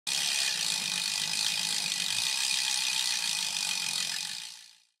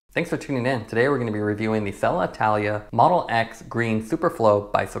Thanks for tuning in. Today we're going to be reviewing the Selle Italia Model X Green Superflow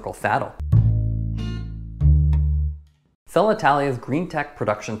bicycle saddle. Selle Italia's green tech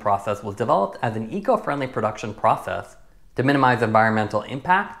production process was developed as an eco-friendly production process to minimize environmental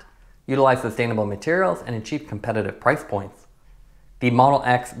impact, utilize sustainable materials, and achieve competitive price points. The Model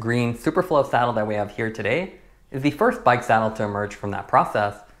X Green Superflow saddle that we have here today is the first bike saddle to emerge from that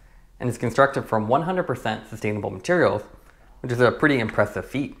process and is constructed from 100% sustainable materials, which is a pretty impressive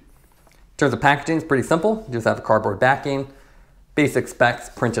feat. In terms of packaging, it's pretty simple. You just have a cardboard backing, basic specs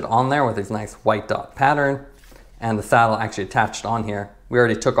printed on there with this nice white dot pattern, and the saddle actually attached on here. We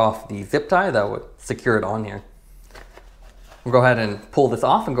already took off the zip tie that would secure it on here. We'll go ahead and pull this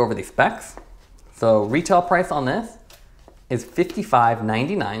off and go over the specs. So retail price on this is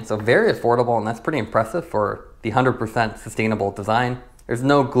 $55.99, so very affordable, and that's pretty impressive for the 100% sustainable design. There's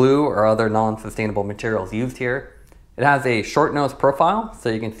no glue or other non-sustainable materials used here. It has a short nose profile, so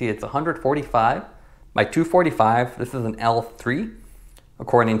you can see it's 145 by 245. This is an L3,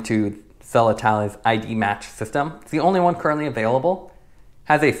 according to Selle Italia's ID match system. It's the only one currently available.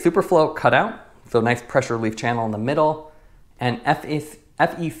 Has a Superflow cutout, so nice pressure relief channel in the middle, and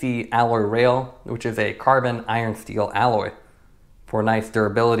FEC alloy rail, which is a carbon iron steel alloy for nice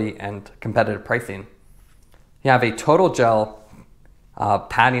durability and competitive pricing. You have a total gel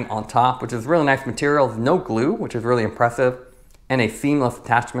padding on top, which is really nice material. No glue, which is really impressive, and a seamless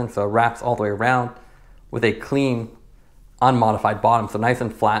attachment, so it wraps all the way around with a clean, unmodified bottom, so nice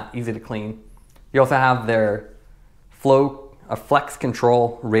and flat, easy to clean. You also have their flex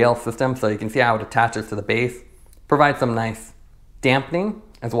control rail system, so you can see how it attaches to the base, provides some nice dampening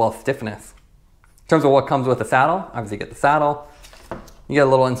as well as stiffness. In terms of what comes with the saddle, obviously you get the saddle, you get a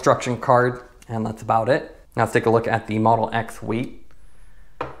little instruction card, and that's about it. Now let's take a look at the Model X weight.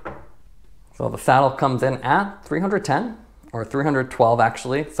 So the saddle comes in at 310 or 312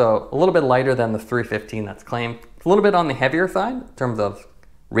 actually, so a little bit lighter than the 315 that's claimed. It's a little bit on the heavier side in terms of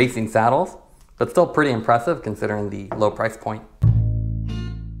racing saddles, but still pretty impressive considering the low price point.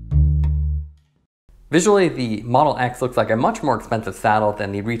 Visually, the Model X looks like a much more expensive saddle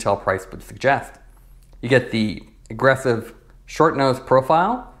than the retail price would suggest. You get the aggressive short nose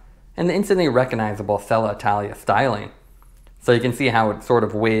profile and the instantly recognizable Selle Italia styling. So you can see how it sort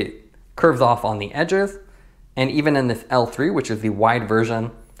of curves off on the edges, and even in this L3, which is the wide version,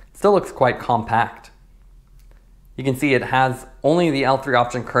 still looks quite compact. You can see it has only the L3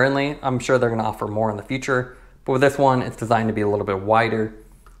 option currently. I'm sure they're going to offer more in the future, but with this one, it's designed to be a little bit wider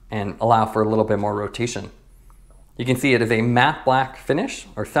and allow for a little bit more rotation. You can see it is a matte black finish,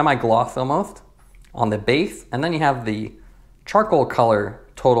 or semi-gloss almost, on the base, and then you have the charcoal color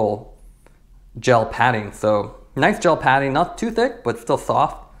total gel padding. So nice gel padding, not too thick, but still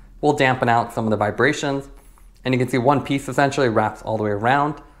soft. Will dampen out some of the vibrations. And you can see one piece essentially wraps all the way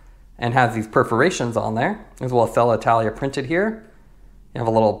around and has these perforations on there, as well as Selle Italia printed here. You have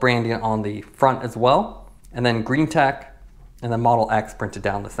a little branding on the front as well, and then green tech, and then Model X printed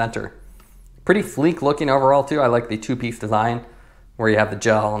down the center. Pretty sleek looking overall too. I like the two-piece design where you have the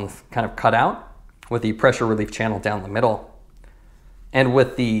gel and kind of cut out with the pressure relief channel down the middle. And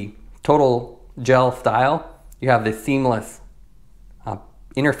with the total gel style, you have this seamless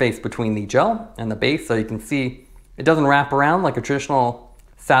interface between the gel and the base, so you can see it doesn't wrap around like a traditional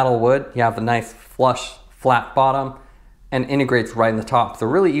saddle would. You have a nice flush flat bottom and integrates right in the top, so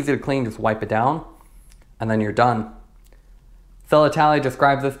really easy to clean. Just wipe it down and then you're done. Selle Italia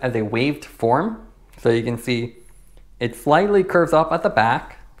describes this as a waved form, so you can see it slightly curves up at the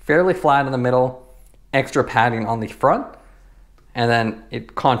back, fairly flat in the middle, extra padding on the front, and then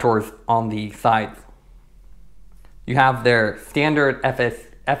it contours on the sides. You have their standard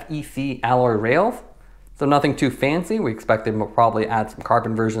FEC alloy rails, so nothing too fancy. We expect them to probably add some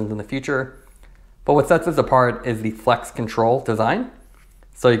carbon versions in the future. But what sets this apart is the flex control design.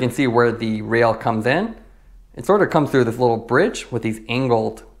 So you can see where the rail comes in. It sort of comes through this little bridge with these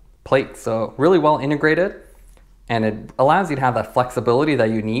angled plates, so really well integrated. And it allows you to have that flexibility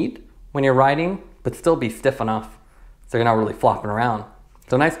that you need when you're riding, but still be stiff enough so you're not really flopping around.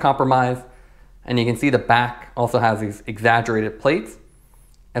 So nice compromise. And you can see the back also has these exaggerated plates,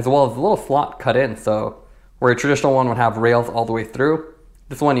 as well as a little slot cut in. So where a traditional one would have rails all the way through,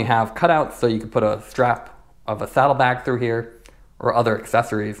 this one you have cutouts so you could put a strap of a saddlebag through here or other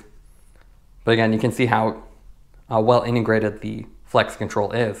accessories. But again, you can see how well integrated the flex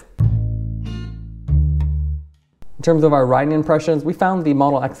control is. In terms of our riding impressions, we found the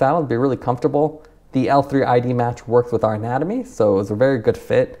Model X saddle to be really comfortable. The L3 ID match works with our anatomy, so it was a very good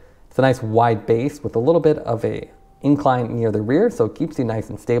fit. It's a nice wide base with a little bit of a incline near the rear, so it keeps you nice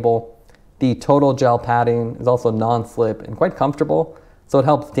and stable. The total gel padding is also non-slip and quite comfortable, so it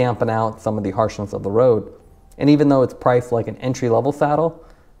helps dampen out some of the harshness of the road. And even though it's priced like an entry-level saddle,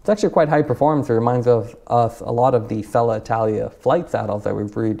 it's actually quite high performance. It reminds us a lot of the Selle Italia flight saddles that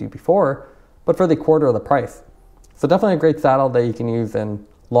we've reviewed before, but for the quarter of the price. So definitely a great saddle that you can use in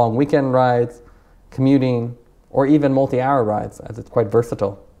long weekend rides, commuting, or even multi-hour rides, as it's quite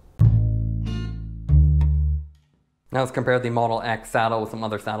versatile. Now let's compare the Model X saddle with some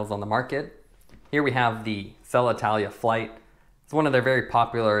other saddles on the market. Here we have the Selle Italia Flight. It's one of their very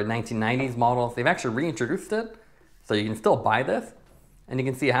popular 1990s models. They've actually reintroduced it, so you can still buy this. And you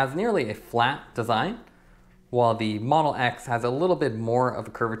can see it has nearly a flat design, while the Model X has a little bit more of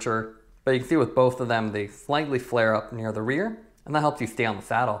a curvature. But you can see with both of them, they slightly flare up near the rear, and that helps you stay on the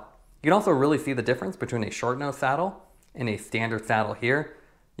saddle. You can also really see the difference between a short nose saddle and a standard saddle here.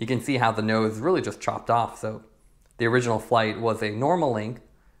 You can see how the nose is really just chopped off. So the original Flight was a normal length,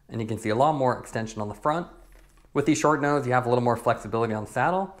 and you can see a lot more extension on the front. With the short nose, you have a little more flexibility on the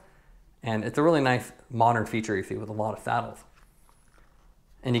saddle, and it's a really nice modern feature you see with a lot of saddles.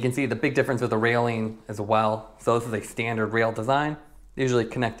 And you can see the big difference with the railing as well. So this is a standard rail design. They usually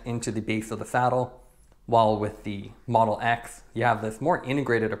connect into the base of the saddle, while with the Model X, you have this more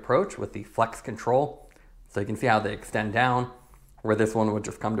integrated approach with the flex control. So you can see how they extend down, where this one would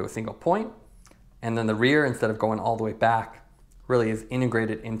just come to a single point. And then the rear, instead of going all the way back, really is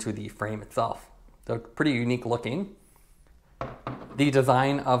integrated into the frame itself. So pretty unique looking. The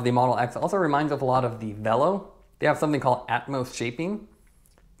design of the Model X also reminds us a lot of the Velo. They have something called Atmos shaping.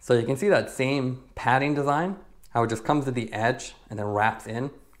 So you can see that same padding design, how it just comes to the edge and then wraps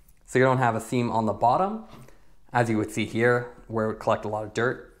in. So you don't have a seam on the bottom, as you would see here, where it would collect a lot of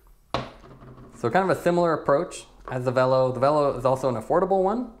dirt. So kind of a similar approach as the Velo. The Velo is also an affordable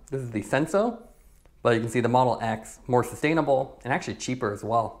one. This is the Senso, but you can see the Model X, more sustainable and actually cheaper as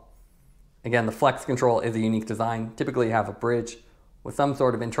well. Again, the flex control is a unique design. Typically you have a bridge with some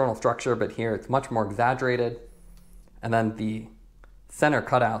sort of internal structure, but here it's much more exaggerated. And then the center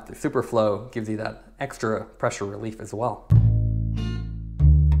cutout, the Superflow, gives you that extra pressure relief as well.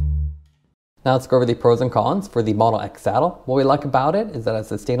 Now let's go over the pros and cons for the Model X saddle. What we like about it is that it's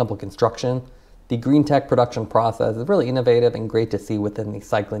sustainable construction. The green tech production process is really innovative and great to see within the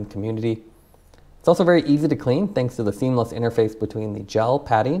cycling community. It's also very easy to clean thanks to the seamless interface between the gel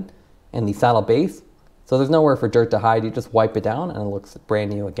padding and the saddle base. So there's nowhere for dirt to hide. You just wipe it down and it looks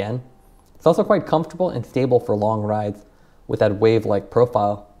brand new again. It's also quite comfortable and stable for long rides with that wave-like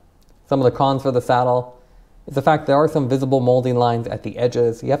profile. Some of the cons for the saddle is the fact there are some visible molding lines at the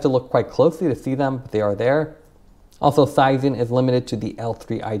edges. You have to look quite closely to see them, but they are there. Also, sizing is limited to the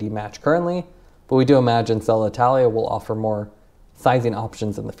L3 ID match currently, but we do imagine Selle Italia will offer more sizing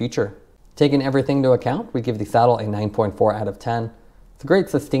options in the future. Taking everything into account, we give the saddle a 9.4 out of 10. It's a great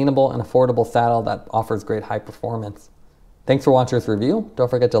sustainable and affordable saddle that offers great high performance. Thanks for watching this review. Don't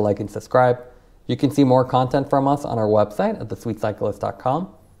forget to like and subscribe. You can see more content from us on our website at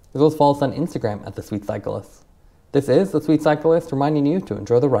thesweetcyclist.com, as well as follow us on Instagram at thesweetcyclist. This is The Sweet Cyclist reminding you to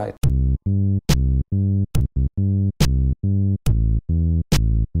enjoy the ride.